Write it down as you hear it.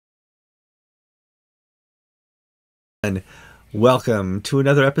And welcome to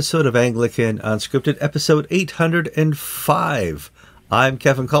another episode of Anglican Unscripted, episode 805. I'm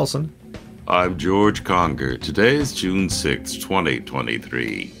Kevin Kallsen. I'm George Conger. Today is June 6,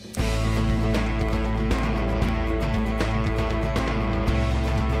 2023.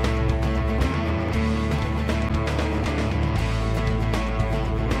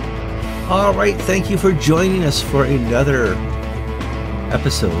 All right, thank you for joining us for another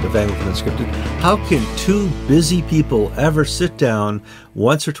episode of Anglican Unscripted. How can two busy people ever sit down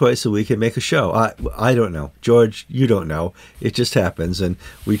once or twice a week and make a show? I don't know. George, you don't know. It just happens. And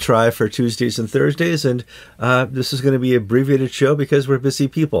we try for Tuesdays and Thursdays, and this is going to be an abbreviated show because we're busy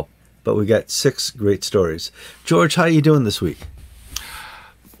people. But we got 6 great stories. George, how are you doing this week?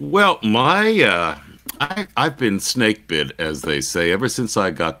 Well, I've been snake bit, as they say, ever since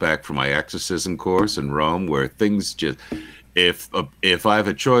I got back from my exorcism course in Rome, where things just... If I have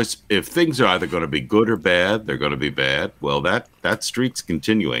a choice, if things are either going to be good or bad, they're going to be bad. Well, that streak's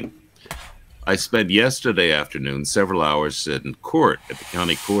continuing. I spent yesterday afternoon several hours in court at the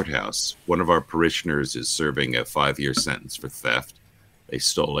county courthouse. One of our parishioners is serving a 5-year sentence for theft. They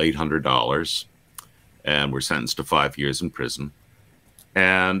stole $800 and were sentenced to 5 years in prison.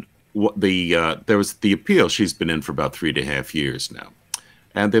 And there was the appeal. She's been in for about 3.5 years now.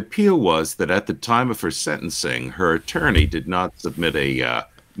 And the appeal was that at the time of her sentencing, her attorney did not submit a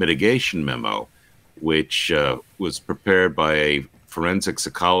mitigation memo, which was prepared by a forensic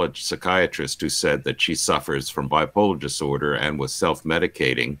psychiatrist who said that she suffers from bipolar disorder and was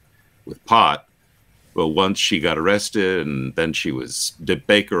self-medicating with pot. Well, once she got arrested, and then she was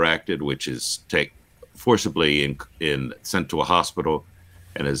Baker acted, which is forcibly sent to a hospital,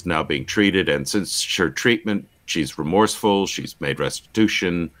 and is now being treated. And since her treatment, she's remorseful, she's made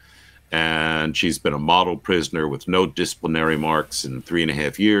restitution, and she's been a model prisoner with no disciplinary marks in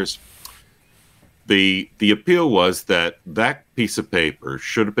 3.5 years. The appeal was that that piece of paper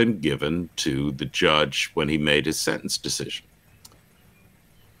should have been given to the judge when he made his sentence decision.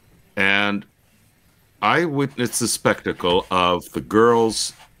 And I witnessed the spectacle of the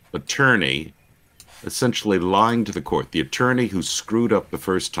girl's attorney essentially lying to the court. The attorney who screwed up the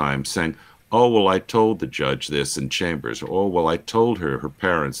first time, saying, "Oh, well, I told the judge this in chambers. Oh, well, I told her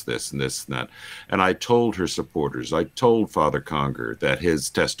parents this and this and that. And I told her supporters. I told Father Conger that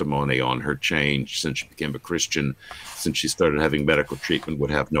his testimony on her change since she became a Christian, since she started having medical treatment, would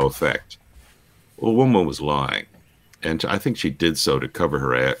have no effect." Well, the woman was lying. And I think she did so to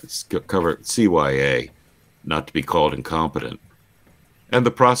cover CYA, not to be called incompetent. And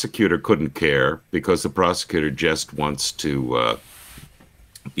the prosecutor couldn't care, because the prosecutor just wants to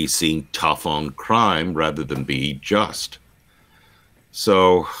be seen tough on crime rather than be just.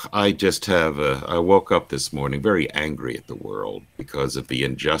 So I woke up this morning very angry at the world because of the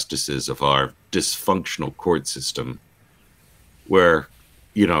injustices of our dysfunctional court system, where,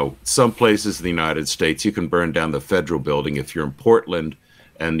 you know, some places in the United States, you can burn down the federal building if you're in Portland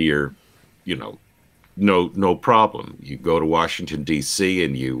and you're, you know, no problem. You go to Washington, D.C.,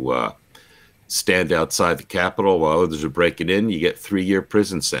 and you stand outside the Capitol while others are breaking in, you get 3-year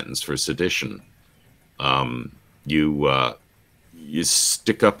prison sentence for sedition. You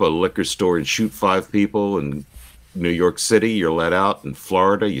stick up a liquor store and shoot 5 people in New York City, you're let out. In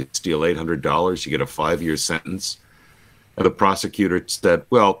Florida, you steal $800, you get a 5-year sentence. And the prosecutor said,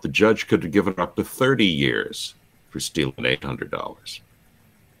 well, the judge could have given up to 30 years for stealing $800.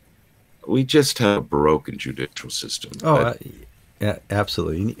 We just have a broken judicial system. Oh, yeah,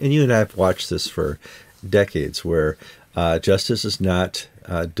 absolutely. And you and I have watched this for decades, where justice is not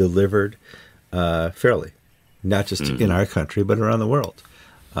delivered fairly, not just in our country, but around the world.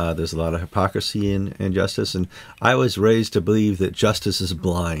 There's a lot of hypocrisy in justice. And I was raised to believe that justice is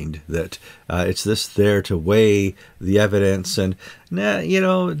blind, that it's there to weigh the evidence. And, you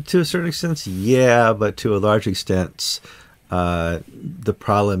know, to a certain extent, yeah, but to a large extent, the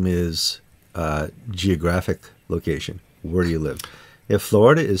problem is geographic location. Where do you live? If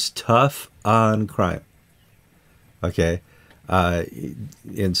Florida is tough on crime, okay,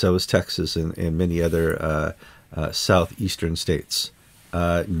 and so is Texas and many other southeastern states.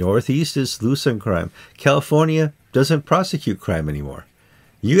 Northeast is loose on crime. California doesn't prosecute crime anymore.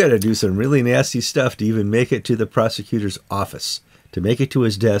 You got to do some really nasty stuff to even make it to the prosecutor's office. To make it to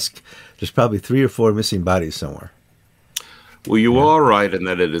his desk, there's probably 3 or 4 missing bodies somewhere. Well, you are right in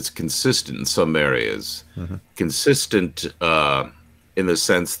that it is consistent in some areas. Consistent in the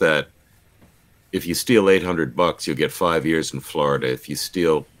sense that if you steal $800, you'll get 5 years in Florida.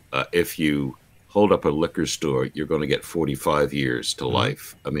 If you hold up a liquor store, you're going to get 45 years to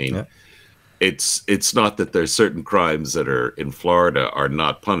life. I mean, it's not that there's certain crimes that are in Florida are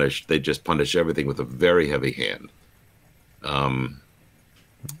not punished. They just punish everything with a very heavy hand. But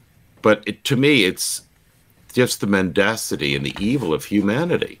to me, it's just the mendacity and the evil of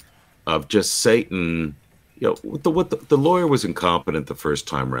humanity, of just Satan. You know, the lawyer was incompetent the first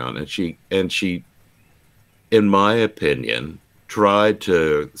time around, and she, in my opinion, tried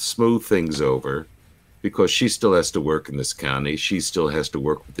to smooth things over because she still has to work in this county. She still has to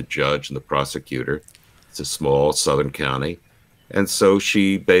work with the judge and the prosecutor. It's a small southern county, and so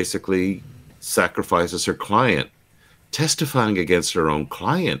she basically sacrifices her client, testifying against her own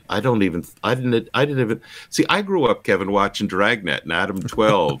client. I didn't even see. I grew up, Kevin, watching Dragnet and Adam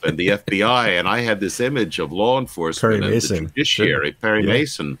 12 and the FBI, and I had this image of law enforcement and the judiciary. Perry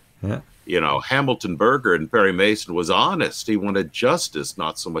Mason, you know, Hamilton Berger and Perry Mason was honest. He wanted justice,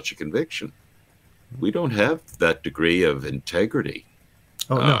 not so much a conviction. We don't have that degree of integrity.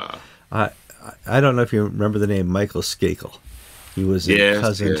 Oh no, I don't know if you remember the name Michael Skakel. He was a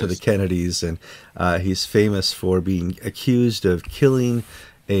cousin to the Kennedys, and he's famous for being accused of killing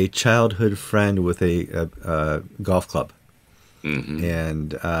a childhood friend with a golf club.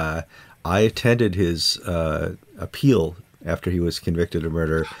 And I attended his appeal after he was convicted of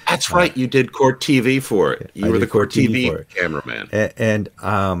murder. That's right. You did court TV for it. You were the court TV cameraman. And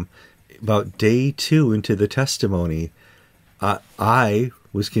about day 2 into the testimony, I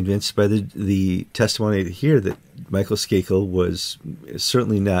was convinced by the testimony here that Michael Skakel was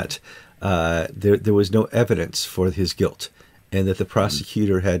certainly not, there was no evidence for his guilt, and that the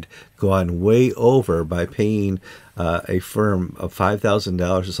prosecutor had gone way over by paying a firm of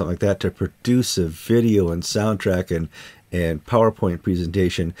 $5,000 or something like that to produce a video and soundtrack and PowerPoint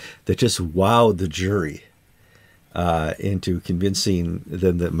presentation that just wowed the jury into convincing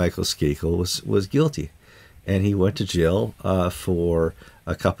them that Michael Skakel was guilty. And he went to jail for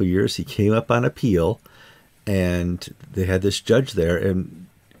a couple of years. He came up on appeal, and they had this judge there. And,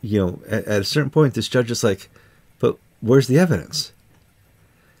 you know, at a certain point, this judge is like, but where's the evidence?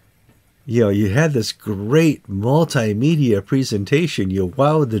 You know, you had this great multimedia presentation. You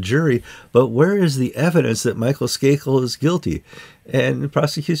wowed the jury, but where is the evidence that Michael Skakel is guilty? And the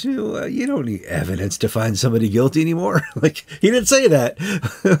prosecution, well, you don't need evidence to find somebody guilty anymore. Like, he didn't say that,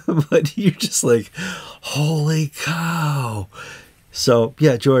 but you're just like, holy cow. So,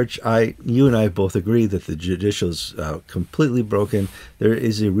 yeah, George, you and I both agree that the judicial's completely broken. There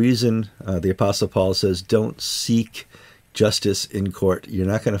is a reason the Apostle Paul says, don't seek justice in court. You're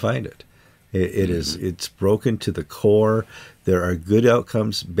not going to find it. It's broken to the core. There are good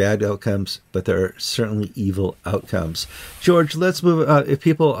outcomes, bad outcomes, but there are certainly evil outcomes. George, let's move. I'm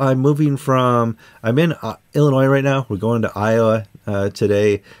in Illinois right now. We're going to Iowa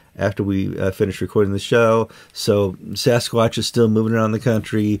today after we finish recording the show. So Sasquatch is still moving around the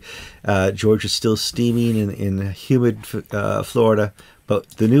country. George is still steaming in humid Florida.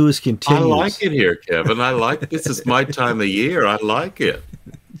 But the news continues. I like it here, Kevin. This is my time of year. I like it.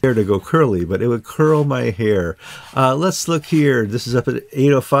 Hair to go curly, but it would curl my hair. Let's look here. This is up at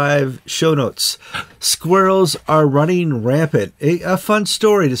 8:05. Show notes. Squirrels are running rampant. A fun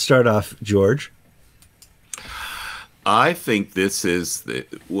story to start off, George. I think this is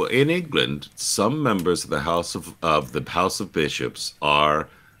in England. Some members of the House of Bishops are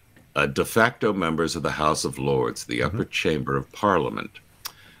de facto members of the House of Lords, the upper chamber of Parliament.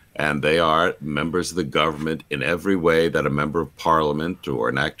 And they are members of the government in every way that a member of Parliament or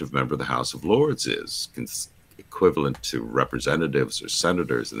an active member of the House of Lords is, equivalent to representatives or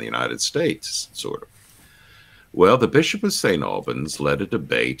senators in the United States, sort of. Well, the Bishop of St. Albans led a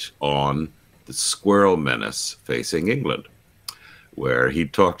debate on the squirrel menace facing England, where he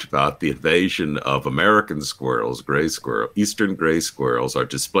talked about the invasion of American squirrels, eastern gray squirrels are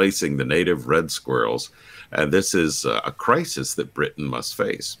displacing the native red squirrels, and this is a crisis that Britain must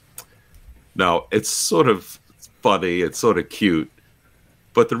face. Now, it's sort of funny, it's sort of cute,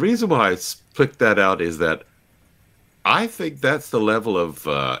 but the reason why I picked that out is that I think that's the level of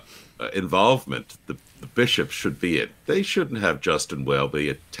involvement the bishops should be in. They shouldn't have Justin Welby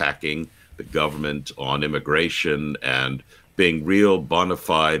attacking the government on immigration and being real bona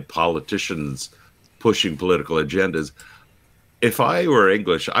fide politicians pushing political agendas. If I were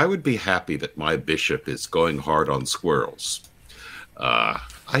English, I would be happy that my bishop is going hard on squirrels.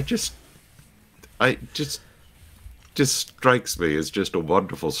 Just strikes me as just a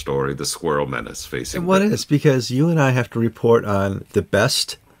wonderful story, the squirrel menace facing. And what is, because you and I have to report on the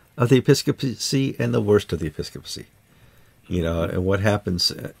best of the episcopacy and the worst of the episcopacy, you know, and what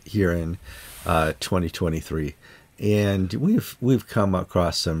happens here in 2023. And we've come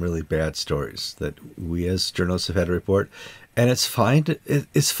across some really bad stories that we as journalists have had to report. And it's fun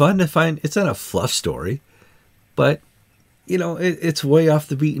to find, it's not a fluff story, but, you know, it's way off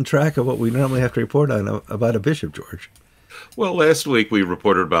the beaten track of what we normally have to report on about a bishop, George. Well, last week we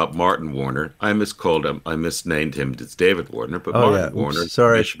reported about Martin Warner. I miscalled him. I misnamed him. It's David Warner, but Oh yeah, Martin oops, Warner,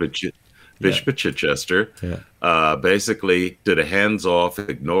 sorry. Yeah, Bishop of Chichester, yeah. basically did a hands-off,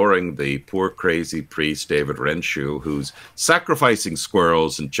 ignoring the poor crazy priest David Renshaw, who's sacrificing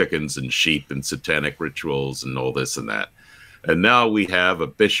squirrels and chickens and sheep and satanic rituals and all this and that. And now we have a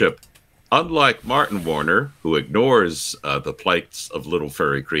bishop, unlike Martin Warner, who ignores the plights of little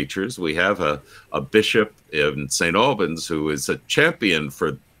furry creatures. We have a bishop in St. Albans who is a champion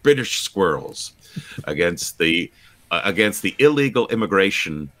for British squirrels against the illegal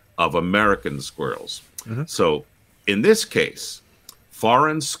immigration of American squirrels. Mm-hmm. So in this case,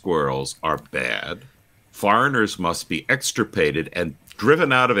 foreign squirrels are bad. Foreigners must be extirpated and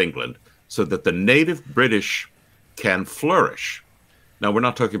driven out of England so that the native British can flourish. Now, we're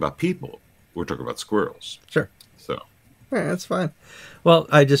not talking about people. We're talking about squirrels. Sure. So, yeah, that's fine. Well,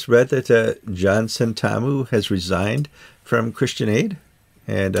 I just read that John Sentamu has resigned from Christian Aid,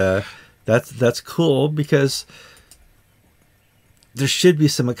 and that's cool because there should be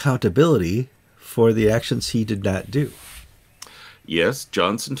some accountability for the actions he did not do. yes,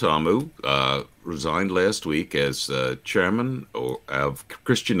 John Sentamu resigned last week as chairman of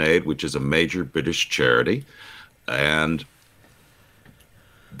Christian Aid, which is a major British charity. And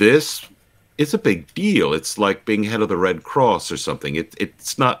this is a big deal. It's like being head of the Red Cross or something.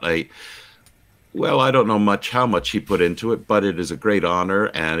 It's not well, I don't know how much he put into it, but it is a great honor,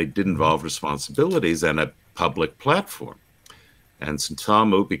 and it did involve responsibilities and a public platform. And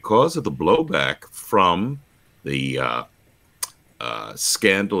Sentamu, because of the blowback from the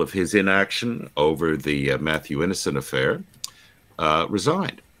scandal of his inaction over the Matthew Innocent affair,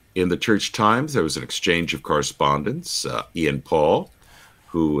 resigned. In the Church Times, there was an exchange of correspondence. Ian Paul,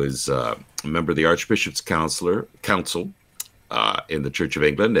 who is a member of the Archbishop's Council in the Church of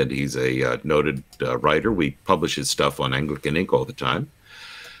England, and he's a noted writer. We publish his stuff on Anglican Ink all the time.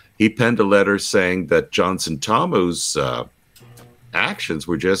 He penned a letter saying that John Sentamu's actions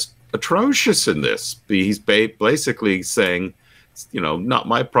were just atrocious in this. He's basically saying, not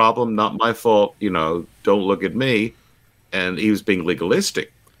my problem, not my fault, don't look at me. And he was being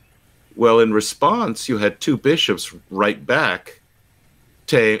legalistic. Well, in response, you had two bishops write back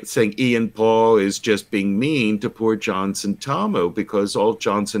saying Ian Paul is just being mean to poor John Sentamu because all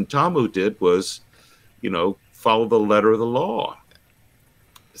John Sentamu did was, follow the letter of the law.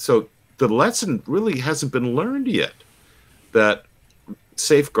 So the lesson really hasn't been learned yet, that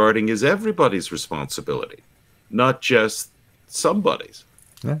safeguarding is everybody's responsibility, not just somebody's.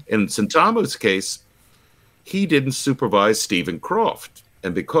 Yeah. In Sentamu's case, he didn't supervise Stephen Croft,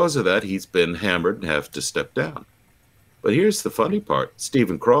 and because of that, he's been hammered and have to step down. But here's the funny part.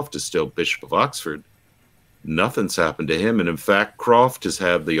 Stephen Croft is still Bishop of Oxford. Nothing's happened to him, and in fact, Croft has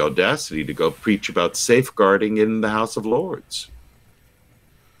had the audacity to go preach about safeguarding in the House of Lords.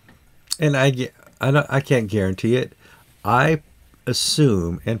 And I can't guarantee it. I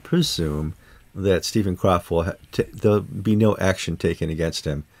assume and presume that Stephen Croft there'll be no action taken against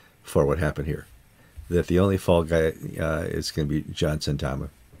him for what happened here. That the only fall guy is going to be John Sentamu.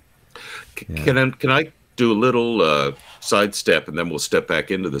 Yeah. Can I do a little sidestep, and then we'll step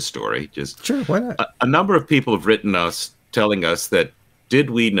back into the story? Just sure, why not? A number of people have written us telling us that did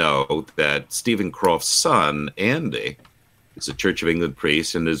we know that Stephen Croft's son, Andy, is a Church of England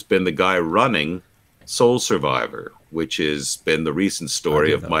priest and has been the guy running Soul Survivor, which has been the recent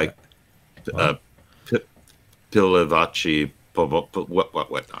story of Mike Pilavachi,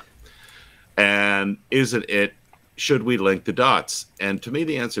 whatnot. And isn't it, should we link the dots? And to me,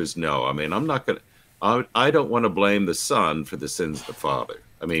 the answer is no. I mean, I don't want to blame the son for the sins of the father.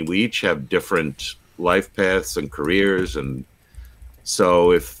 I mean, we each have different life paths and careers. And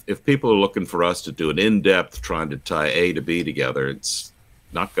so if people are looking for us to do an in-depth trying to tie A to B together, it's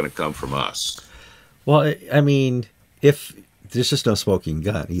not going to come from us. Well, I mean, if there's just no smoking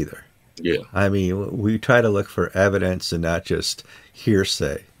gun either. Yeah. I mean, we try to look for evidence and not just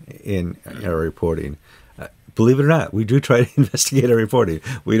hearsay in our reporting. Believe it or not, we do try to investigate our reporting.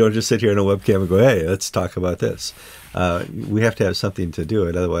 We don't just sit here on a webcam and go, hey, let's talk about this. We have to have something to do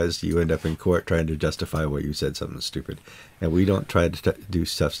it. Otherwise, you end up in court trying to justify why you said something stupid. And we don't try to do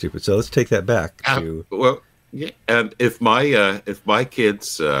stuff stupid. So let's take that back to... Well, yeah. And if my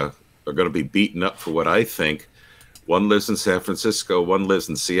kids are going to be beaten up for what I think, one lives in San Francisco, one lives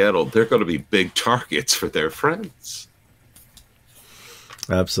in Seattle, they're going to be big targets for their friends.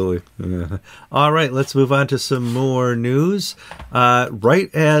 Absolutely. All right, let's move on to some more news.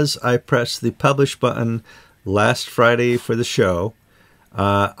 Right as I pressed the publish button last Friday for the show,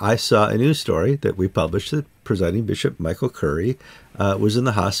 I saw a news story that we published that Presiding Bishop Michael Curry was in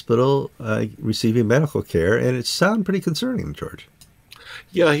the hospital receiving medical care, and it sounded pretty concerning, George.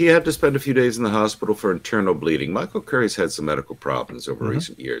 Yeah, he had to spend a few days in the hospital for internal bleeding. Michael Curry's had some medical problems over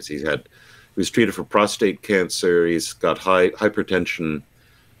recent years. He was treated for prostate cancer. He's got hypertension,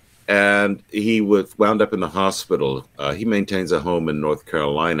 and he wound up in the hospital. He maintains a home in North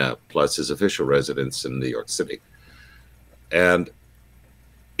Carolina, plus his official residence in New York City. And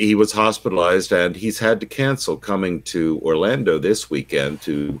he was hospitalized, and he's had to cancel coming to Orlando this weekend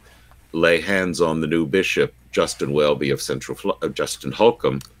to lay hands on the new bishop, Justin Welby of Justin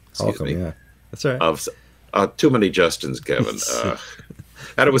Holcomb. Holcomb, yeah, that's right. Too many Justins, Kevin.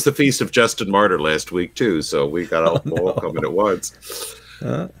 And it was the feast of Justin Martyr last week too, so we got all coming at once.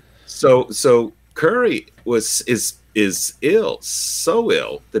 So Curry is ill, so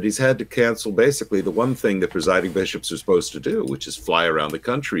ill that he's had to cancel basically the one thing that presiding bishops are supposed to do, which is fly around the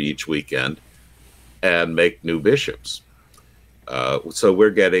country each weekend and make new bishops. So we're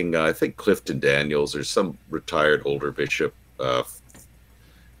getting, I think, Clifton Daniels or some retired older bishop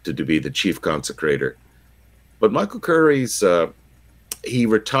to be the chief consecrator. But Michael Curry's, he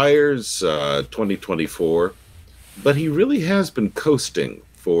retires 2024, but he really has been coasting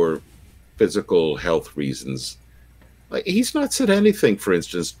for physical health reasons. Like, he's not said anything, for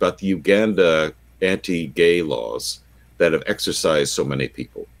instance, about the Uganda anti-gay laws that have exercised so many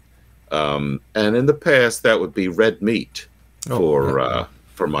people. And in the past, that would be red meat for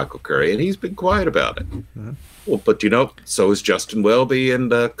Michael Curry, and he's been quiet about it. Well, but so is Justin Welby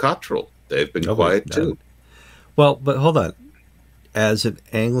and Cottrell. They've been quiet too. Well, but hold on. As an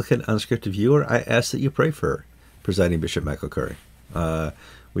Anglican Unscripted viewer, I ask that you pray for Presiding Bishop Michael Curry.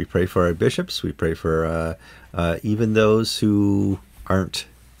 We pray for our bishops. We pray for even those who aren't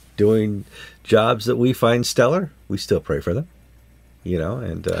doing jobs that we find stellar. We still pray for them,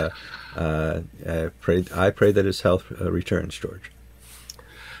 and I pray that his health returns, George.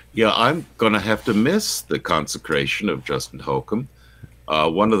 Yeah, I'm going to have to miss the consecration of Justin Holcomb.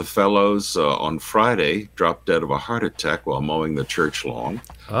 One of the fellows on Friday dropped dead of a heart attack while mowing the church lawn.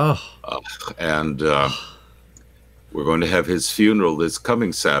 And we're going to have his funeral this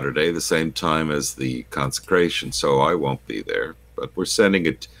coming Saturday, the same time as the consecration, so I won't be there. But we're sending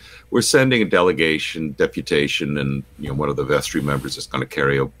a deputation, and one of the vestry members is going to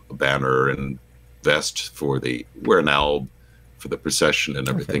carry a banner and vest wear an alb for the procession and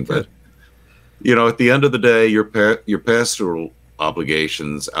everything. Okay, but at the end of the day, your pastoral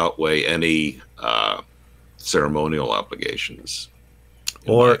obligations outweigh any ceremonial obligations,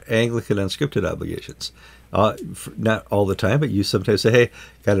 or Anglican Unscripted obligations. Not all the time, but you sometimes say, hey,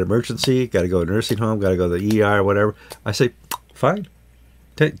 got an emergency, got to go to a nursing home, got to go to the ER, whatever. I say, fine,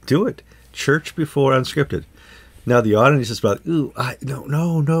 do it. Church before Unscripted. Now the audience is about, no,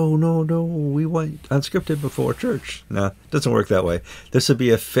 we want Unscripted before church. No, it doesn't work that way. This would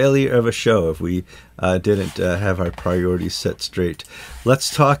be a failure of a show if we didn't have our priorities set straight. Let's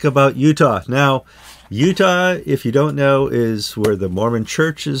talk about Utah. Now, Utah, if you don't know, is where the Mormon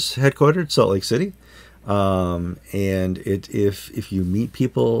Church is headquartered, Salt Lake City. And if you meet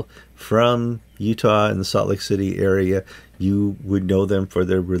people from Utah in the Salt Lake City area, you would know them for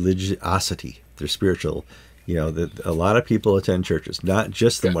their religiosity, their spiritual. A lot of people attend churches, not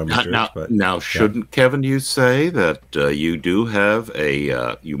just the Mormon Church. Now, shouldn't Kevin, you say that you do have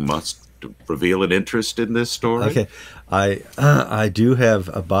you must reveal an interest in this story? Okay, I do have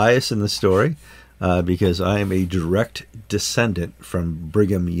a bias in the story because I am a direct descendant from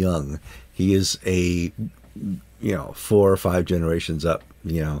Brigham Young. He is 4 or 5 generations up,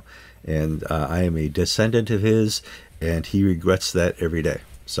 and I am a descendant of his, and he regrets that every day.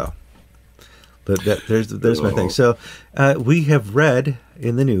 So, but there's my thing. So we have read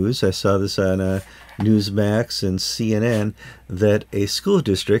in the news, I saw this on Newsmax and CNN, that a school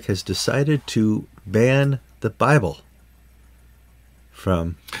district has decided to ban the Bible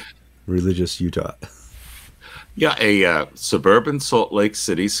from religious Utah. Yeah, a suburban Salt Lake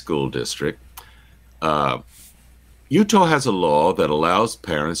City school district. Utah has a law that allows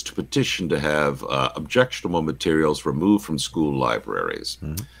parents to petition to have objectionable materials removed from school libraries.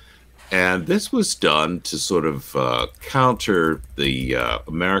 And this was done to sort of counter the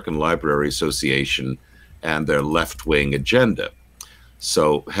American Library Association and their left-wing agenda.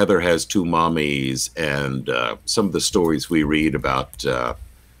 So Heather Has Two Mommies and some of the stories we read about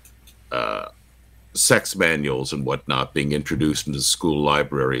sex manuals and whatnot being introduced into school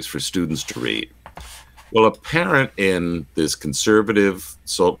libraries for students to read. Well, a parent in this conservative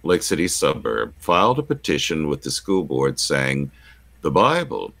Salt Lake City suburb filed a petition with the school board saying the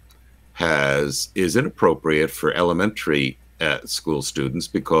Bible is inappropriate for elementary at school students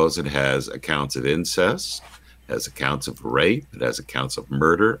because it has accounts of incest, has accounts of rape, it has accounts of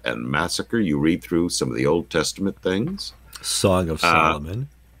murder and massacre. You read through some of the Old Testament things. Song of Solomon.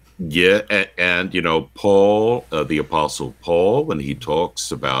 Yeah, and you know, Paul, the Apostle Paul, when he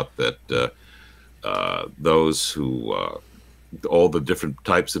talks about that, those who, all the different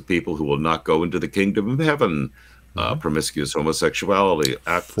types of people who will not go into the kingdom of heaven, promiscuous homosexuality,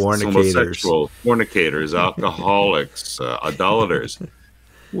 fornicators, alcoholics, idolaters.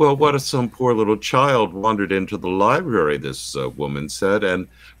 Well, what if some poor little child wandered into the library, this woman said, and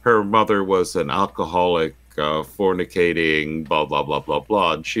her mother was an alcoholic, fornicating, blah, blah, blah, blah,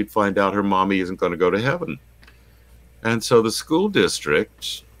 blah, and she'd find out her mommy isn't going to go to heaven. And so the school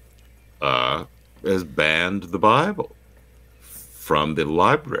district has banned the Bible from the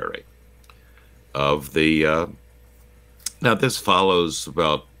library of the... now, this follows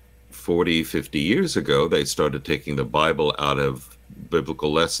about 40, 50 years ago. They started taking the Bible out of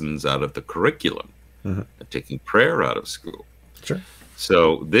biblical lessons, out of the curriculum, and taking prayer out of school. Sure.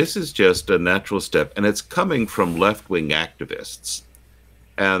 So this is just a natural step, and it's coming from left-wing activists.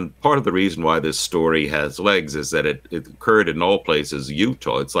 And part of the reason why this story has legs is that it occurred in all places,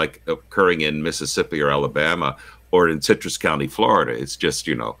 Utah. It's like occurring in Mississippi or Alabama or in Citrus County, Florida. It's just,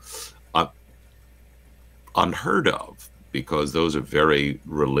 you know, unheard of because those are very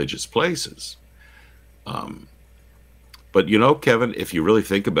religious places. But, you know, Kevin, if you really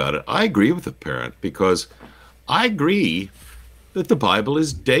think about it, I agree with the parent because I agree that the Bible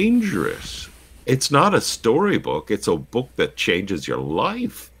is dangerous. It's not a storybook. It's a book that changes your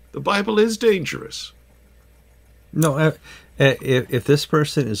life. The Bible is dangerous. No, if this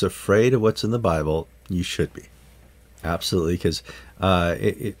person is afraid of what's in the Bible, you should be. Absolutely, because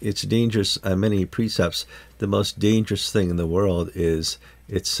it's dangerous on many precepts. The most dangerous thing in the world is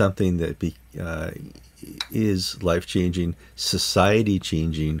it's something that is life-changing,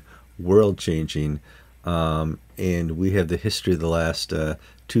 society-changing, world-changing, and we have the history of the last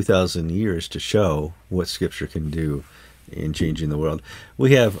 2,000 years to show what Scripture can do in changing the world.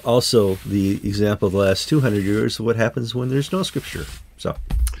 We have also the example of the last 200 years of what happens when there's no Scripture. So,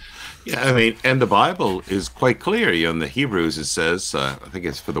 yeah, I mean, and the Bible is quite clear. You know, in the Hebrews it says, I think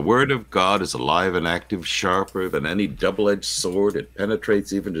it's, for the word of God is alive and active, sharper than any double-edged sword. It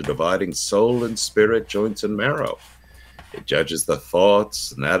penetrates even to dividing soul and spirit, joints and marrow. It judges the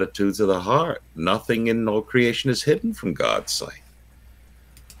thoughts and attitudes of the heart. Nothing in all creation is hidden from God's sight.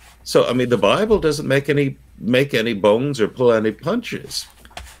 So, I mean, the Bible doesn't make any bones or pull any punches.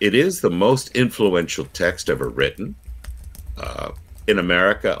 It is the most influential text ever written. In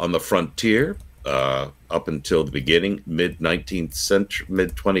America, on the frontier, up until the beginning, mid-19th century,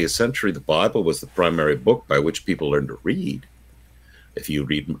 mid-20th century, the Bible was the primary book by which people learned to read. If you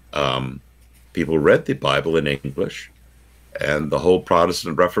read, people read the Bible in English, and the whole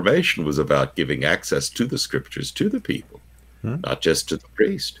Protestant Reformation was about giving access to the Scriptures to the people, not just to the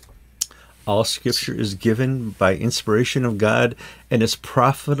priest. All Scripture is given by inspiration of God and is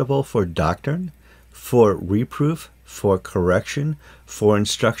profitable for doctrine, for reproof, for correction, for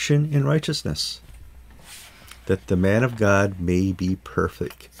instruction in righteousness, that the man of God may be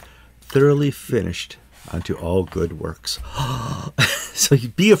perfect, thoroughly finished unto all good works. So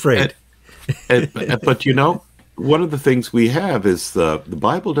be afraid. But you know, one of the things we have is the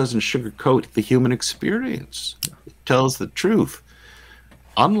Bible doesn't sugarcoat the human experience. It tells the truth.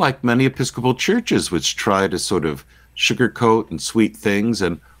 Unlike many Episcopal churches, which try to sort of sugarcoat and sweet things,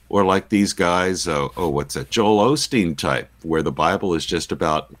 or like these guys, what's that, Joel Osteen type, where the Bible is just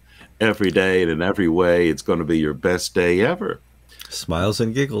about every day and in every way, it's going to be your best day ever. Smiles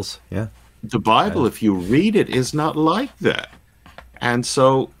and giggles, yeah. The Bible, if you read it, is not like that. And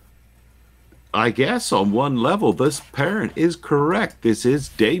so I guess on one level, this parent is correct. This is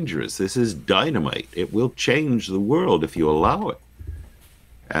dangerous. This is dynamite. It will change the world if you allow it.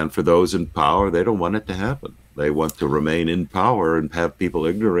 And for those in power, they don't want it to happen. They want to remain in power and have people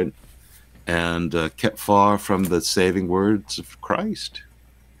ignorant and kept far from the saving words of Christ.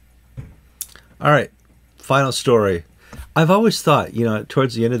 All right, final story. I've always thought, you know,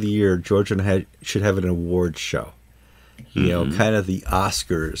 towards the end of the year, Georgia should have an awards show. You know, kind of the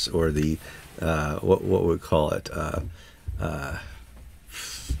Oscars or the what we call it,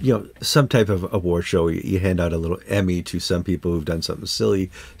 you know, some type of award show. You hand out a little Emmy to some people who've done something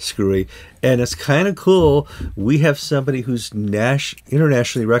silly, screwy, and it's kind of cool. We have somebody who's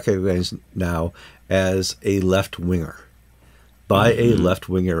internationally recognized now as a left-winger by a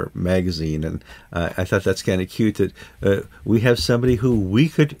left-winger magazine, and I thought that's kind of cute that we have somebody who we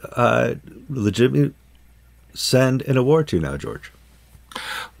could legitimately send an award to now, George.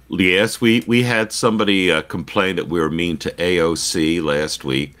 Yes, we had somebody complain that we were mean to AOC last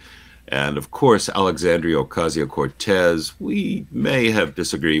week. And of course, Alexandria Ocasio-Cortez, we may have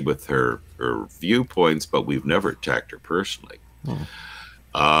disagreed with her viewpoints, but we've never attacked her personally.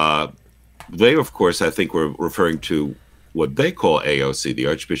 They, of course, I think were referring to what they call AOC, the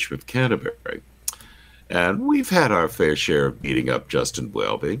Archbishop of Canterbury. And we've had our fair share of beating up Justin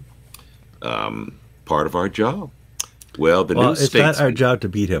Welby. Part of our job. Well, it's not our job to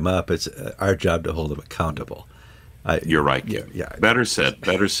beat him up. It's our job to hold him accountable. You're right. Yeah. Better said.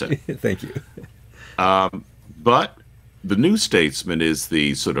 Better said. Thank you. But the New Statesman is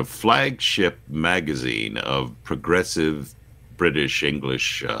the sort of flagship magazine of progressive British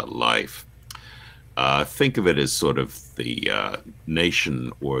English life. Think of it as sort of the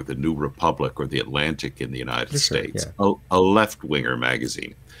Nation or the New Republic or the Atlantic in the United States, a left-winger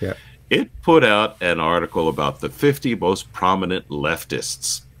magazine. Yeah. It put out an article about the 50 most prominent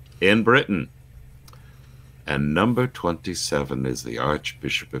leftists in Britain. And number 27 is the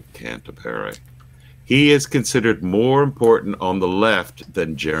Archbishop of Canterbury. He is considered more important on the left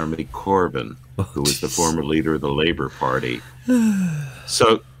than Jeremy Corbyn, who is the former leader of the Labour Party.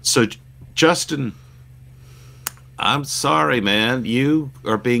 So Justin, I'm sorry, man. You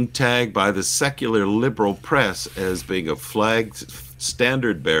are being tagged by the secular liberal press as being a flagged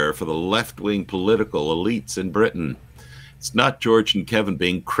standard bearer for the left-wing political elites in Britain. It's not George and Kevin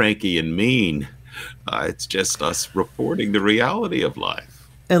being cranky and mean. It's just us reporting the reality of life.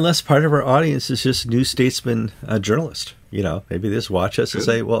 Unless part of our audience is just New Statesman journalists. You know, maybe they just watch us and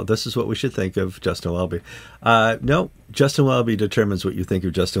say, well, this is what we should think of Justin Welby. No, Justin Welby determines what you think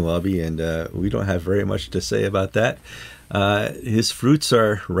of Justin Welby, and we don't have very much to say about that. His fruits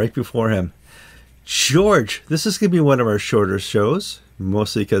are right before him. George, this is going to be one of our shorter shows,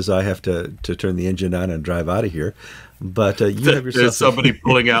 mostly because I have to turn the engine on and drive out of here. But you have yourself... There's somebody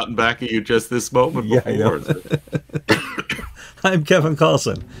pulling out and backing you just this moment before. Yeah, I know. I'm Kevin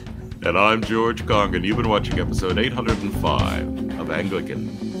Kallsen. And I'm George Conger, and you've been watching episode 805 of Anglican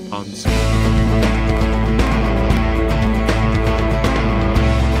Unscripted.